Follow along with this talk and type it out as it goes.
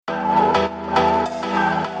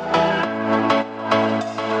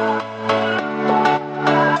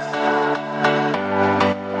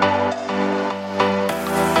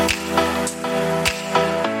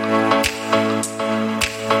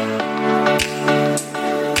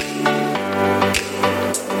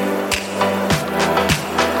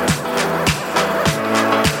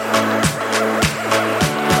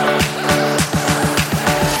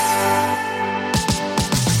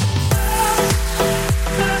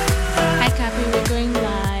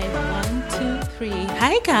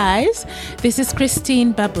Hi guys, this is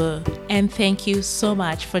Christine Babu, and thank you so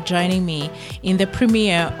much for joining me in the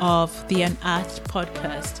premiere of the Unearthed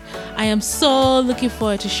podcast. I am so looking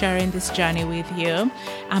forward to sharing this journey with you.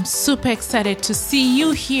 I'm super excited to see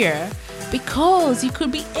you here because you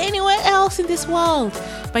could be anywhere else in this world,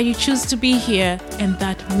 but you choose to be here, and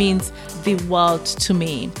that means the world to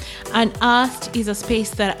me. Unearthed is a space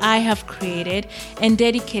that I have created and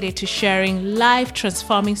dedicated to sharing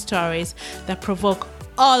life-transforming stories that provoke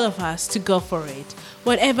all of us to go for it.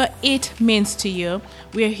 Whatever it means to you,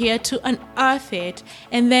 we're here to unearth it,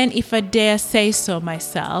 and then, if I dare say so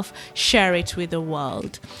myself, share it with the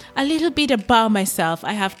world. A little bit about myself.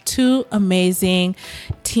 I have two amazing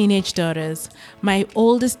teenage daughters. My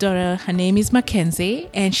oldest daughter, her name is Mackenzie,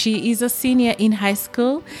 and she is a senior in high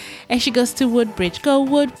school, and she goes to Woodbridge. Go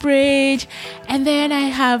Woodbridge! And then I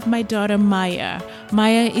have my daughter Maya.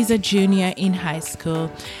 Maya is a junior in high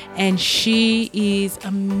school, and she is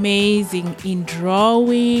amazing in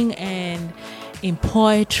drawing and in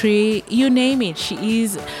poetry, you name it. She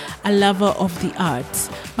is a lover of the arts.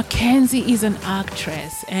 Mackenzie is an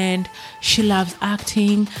actress, and she loves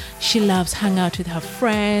acting. She loves hanging out with her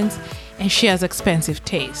friends, and she has expensive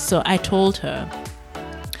taste. So I told her,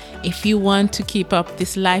 if you want to keep up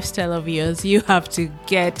this lifestyle of yours, you have to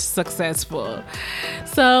get successful.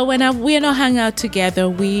 So when we are not hanging out together,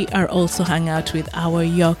 we are also hanging out with our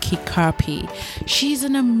Yorkie Carpy. She's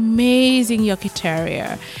an amazing Yorkie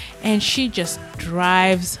Terrier, and she just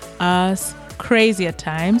drives us crazy at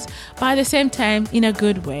times, but at the same time in a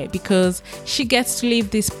good way, because she gets to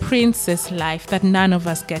live this princess life that none of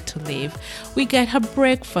us get to live. We get her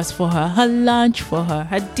breakfast for her, her lunch for her,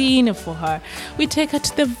 her dinner for her. We take her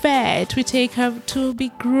to the vet. We take her to be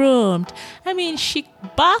groomed. I mean, she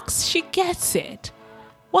barks, she gets it.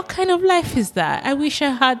 What kind of life is that? I wish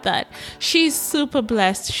I had that. She's super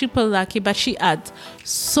blessed, super lucky, but she adds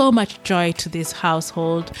so much joy to this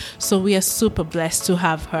household. So we are super blessed to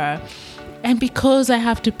have her. And because I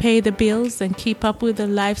have to pay the bills and keep up with the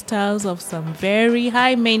lifestyles of some very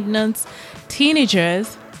high maintenance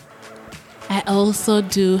teenagers, I also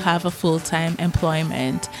do have a full-time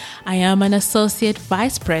employment. I am an associate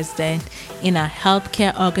vice president in a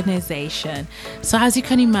healthcare organization. So as you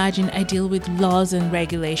can imagine, I deal with laws and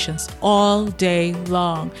regulations all day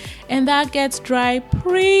long. And that gets dry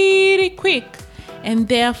pretty quick. And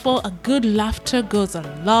therefore, a good laughter goes a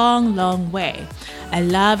long, long way. I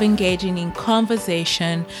love engaging in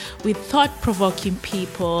conversation with thought-provoking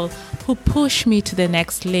people who push me to the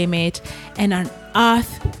next limit and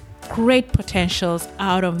unearth great potentials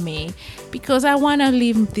out of me, because I want to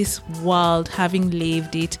leave this world having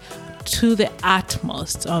lived it to the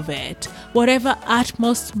utmost of it. Whatever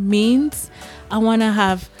utmost means, I want to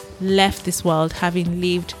have left this world having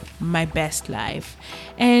lived my best life.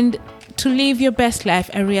 And to live your best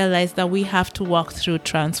life, I realized that we have to walk through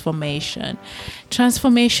transformation.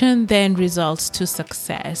 Transformation then results to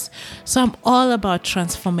success. So I'm all about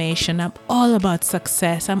transformation. I'm all about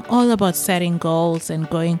success. I'm all about setting goals and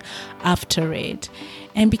going after it.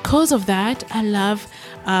 And because of that, I love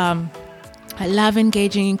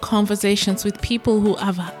engaging in conversations with people who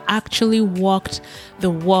have actually walked the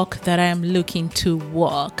walk that I am looking to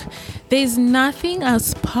walk. There's nothing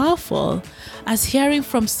as powerful as hearing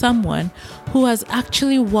from someone who has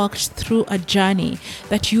actually walked through a journey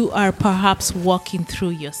that you are perhaps walking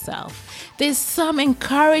through yourself. There's some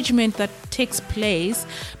encouragement that takes place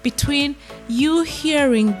between you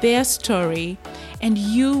hearing their story and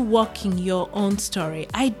you walking your own story.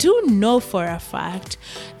 I do know for a fact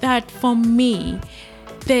that for me,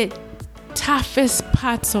 the toughest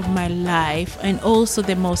parts of my life and also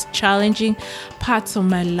the most challenging parts of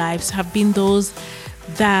my lives have been those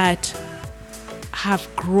that have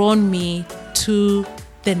grown me to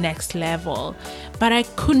the next level. But I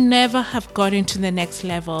could never have gotten to the next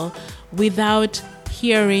level without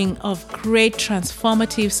hearing of great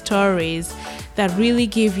transformative stories that really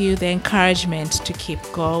give you the encouragement to keep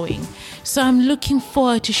going. So I'm looking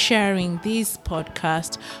forward to sharing this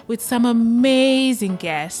podcast with some amazing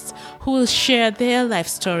guests who will share their life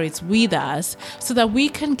stories with us so that we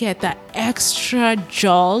can get that extra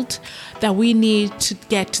jolt that we need to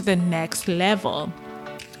get to the next level.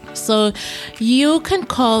 So you can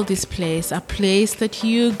call this place a place that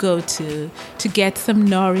you go to get some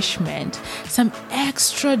nourishment, some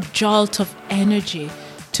extra jolt of energy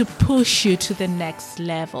to push you to the next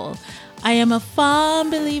level. I am a firm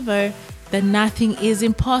believer that nothing is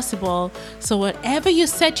impossible. So whatever you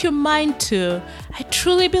set your mind to, I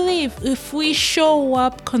truly believe if we show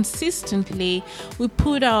up consistently, we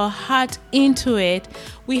put our heart into it,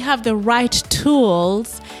 we have the right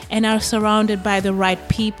tools and are surrounded by the right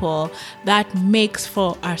people, that makes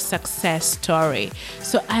for our success story.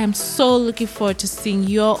 So I am so looking forward to seeing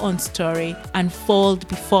your own story unfold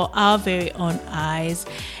before our very own eyes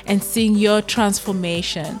and seeing your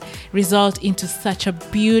transformation result into such a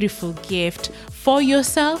beautiful gift for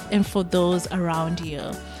yourself and for those around you.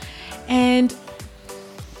 And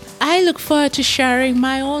I look forward to sharing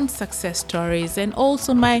my own success stories and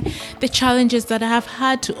also the challenges that I have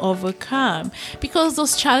had to overcome, because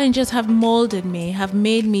those challenges have molded me, have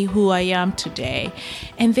made me who I am today.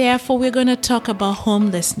 And therefore, we're going to talk about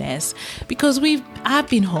homelessness because I've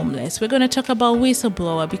been homeless. We're going to talk about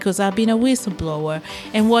whistleblower because I've been a whistleblower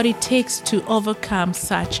and what it takes to overcome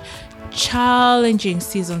such challenging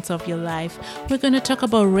seasons of your life. We're going to talk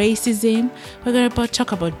about racism. We're going to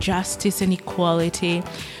talk about justice and equality.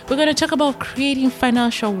 We're going to talk about creating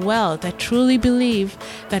financial wealth. I truly believe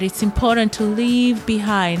that it's important to leave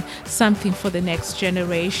behind something for the next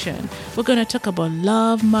generation. We're going to talk about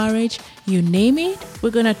love, marriage, you name it,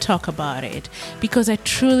 we're going to talk about it, because I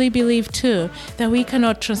truly believe too that we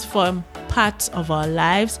cannot transform parts of our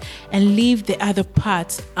lives and leave the other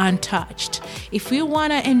parts untouched. If we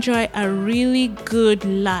want to enjoy a really good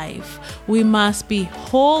life, we must be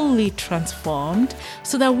wholly transformed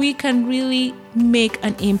so that we can really make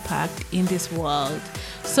an impact in this world.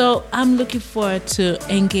 So I'm looking forward to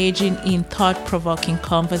engaging in thought-provoking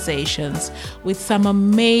conversations with some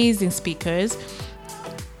amazing speakers.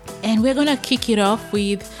 And we're going to kick it off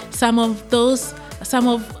with some of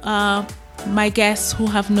my guests who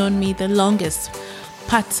have known me the longest,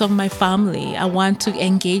 parts of my family. I want to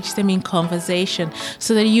engage them in conversation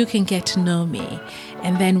so that you can get to know me,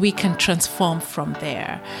 and then we can transform from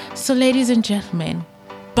there. So ladies and gentlemen,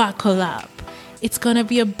 buckle up. It's going to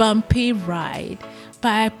be a bumpy ride, but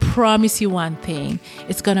I promise you one thing,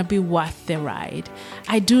 it's going to be worth the ride.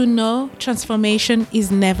 I do know transformation is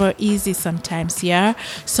never easy sometimes, yeah?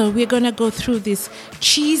 So we're going to go through these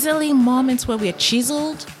chiseling moments where we're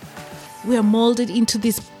chiseled, we're molded into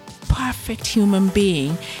this perfect human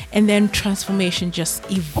being, and then transformation just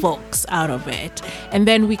evokes out of it. And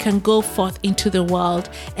then we can go forth into the world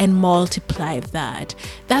and multiply that.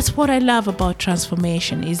 That's what I love about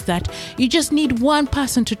transformation, is that you just need one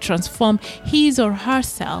person to transform his or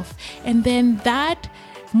herself, and then that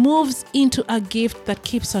moves into a gift that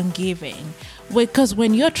keeps on giving. Because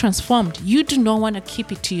when you're transformed, you do not want to keep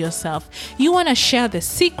it to yourself. You want to share the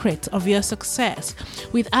secret of your success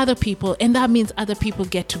with other people. And that means other people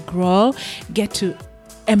get to grow, get to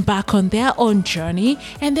embark on their own journey,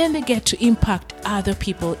 and then they get to impact other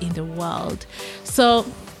people in the world. So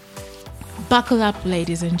buckle up,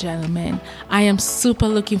 ladies and gentlemen. I am super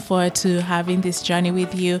looking forward to having this journey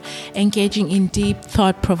with you, engaging in deep,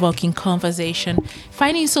 thought-provoking conversation,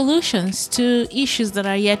 finding solutions to issues that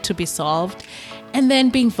are yet to be solved, and then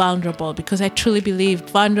being vulnerable, because I truly believe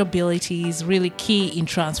vulnerability is really key in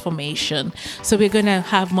transformation. So we're going to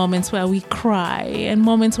have moments where we cry, and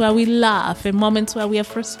moments where we laugh, and moments where we are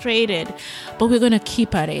frustrated, but we're going to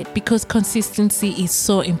keep at it, because consistency is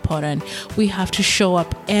so important. We have to show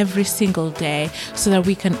up every single day so that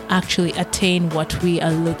we can actually attain what we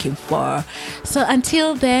are looking for. So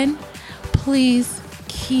until then, please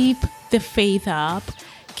keep the faith up.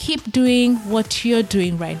 Keep doing what you're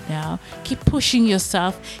doing right now. Keep pushing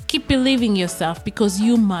yourself. Keep believing yourself, because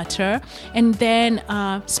you matter. And then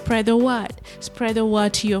spread the word. Spread the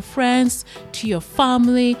word to your friends, to your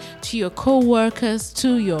family, to your co-workers,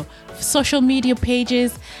 to your social media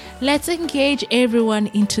pages. Let's engage everyone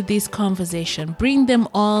into this conversation. Bring them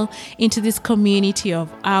all into this community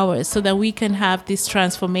of ours so that we can have this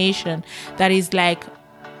transformation that is like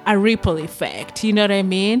a ripple effect, you know what I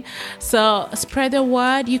mean? So spread the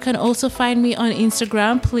word. You can also find me on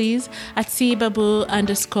Instagram, please, at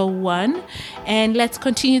cbabu_1, and let's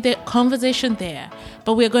continue the conversation there.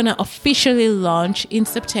 But we're going to officially launch in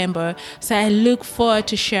September, so I look forward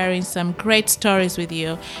to sharing some great stories with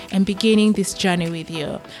you and beginning this journey with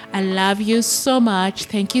you. I love you so much.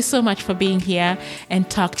 Thank you so much for being here, and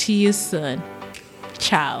talk to you soon.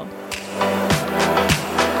 Ciao.